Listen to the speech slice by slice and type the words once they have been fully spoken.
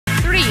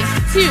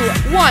2,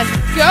 1,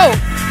 go.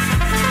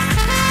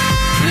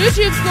 Blue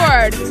tube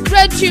scored.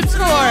 Red tube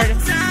scored.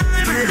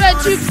 Red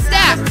tube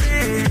stacked.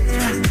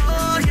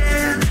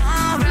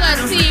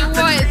 Let's see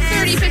what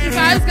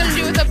 3055 is going to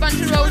do with a bunch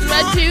of those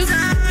red tubes.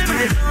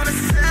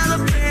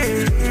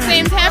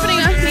 Same's happening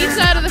on each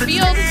side of the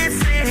field,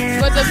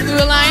 but the Blue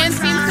Alliance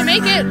seems to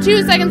make it.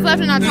 2 seconds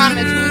left in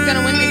autonomous. Who's going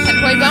to win this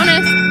 10-point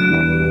bonus?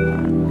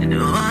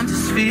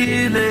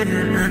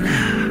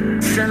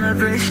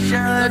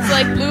 Looks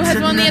like Blue has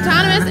won the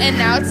autonomous, and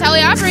now it's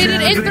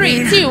tele-operated in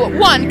 3, 2,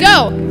 1,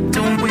 go!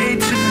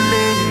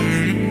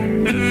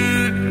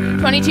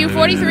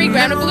 22:43,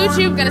 ground a Blue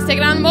tube, gonna stick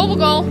it on the mobile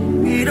goal.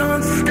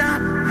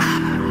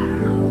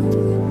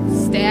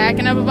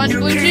 Stacking up a bunch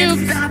of Blue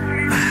tubes.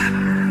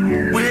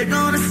 We're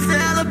gonna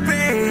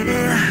celebrate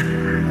it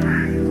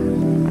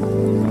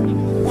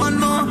one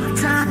more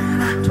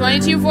time.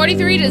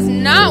 22:43 does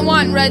not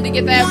want Red to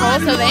get that goal,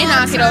 so they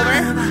knock it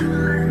over.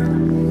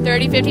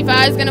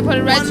 30:55 is gonna put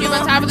a Red tube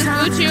on top of this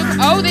Blue tube.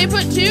 Oh, they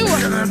put 2.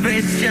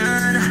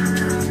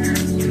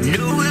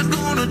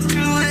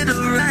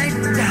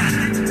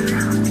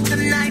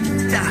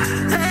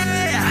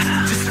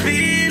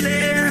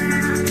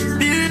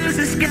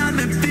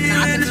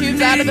 Knocking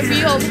tubes out of the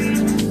field.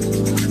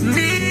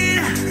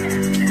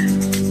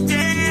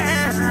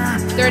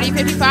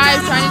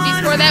 30:55 trying to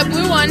de-score that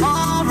blue one.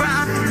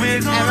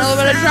 Having a little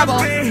bit of trouble.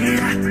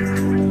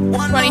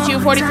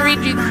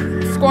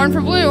 22:43 scoring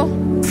for Blue.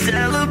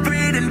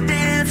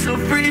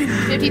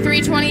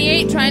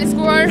 53:28 trying to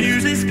score.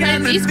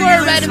 Trying to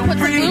de-score Red and put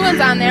some blue ones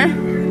on there.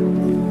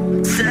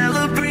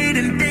 Celebrate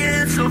and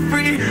dance so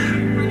free.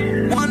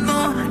 One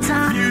more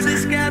time.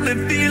 Music's got me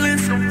feeling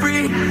so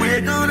free.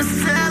 We're gonna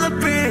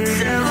celebrate.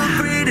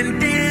 Celebrate and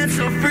dance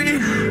so free.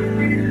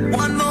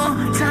 One more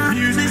time.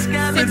 Music's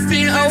got me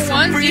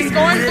 16:01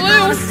 de-scoring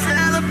Blue.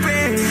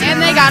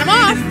 And they got him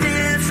off.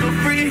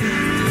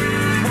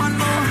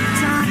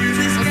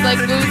 Looks like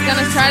Blue's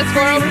gonna try to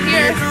score over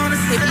here.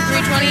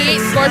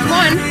 53:28 scores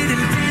 1.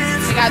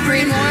 They got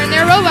 3 more in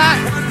their robot.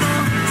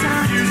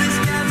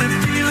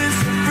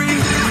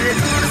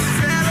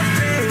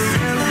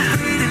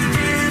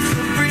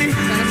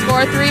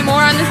 Score 3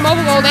 more on this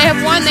mobile goal. They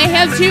have 1, they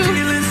have 2.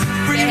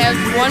 They have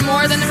 1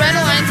 more than the Red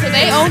Alliance, so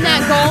they own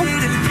that goal.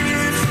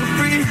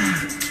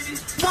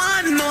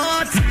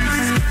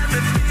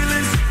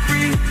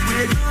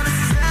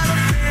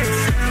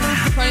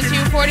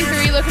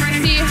 22:43 looking to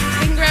see if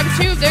they can grab a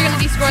tube. They're going to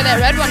de-score that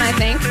red one, I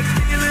think.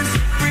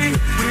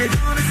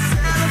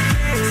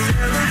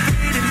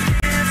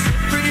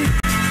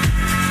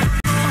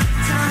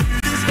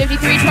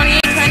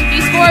 53:28 trying to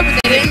de-score, but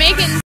they didn't make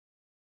it.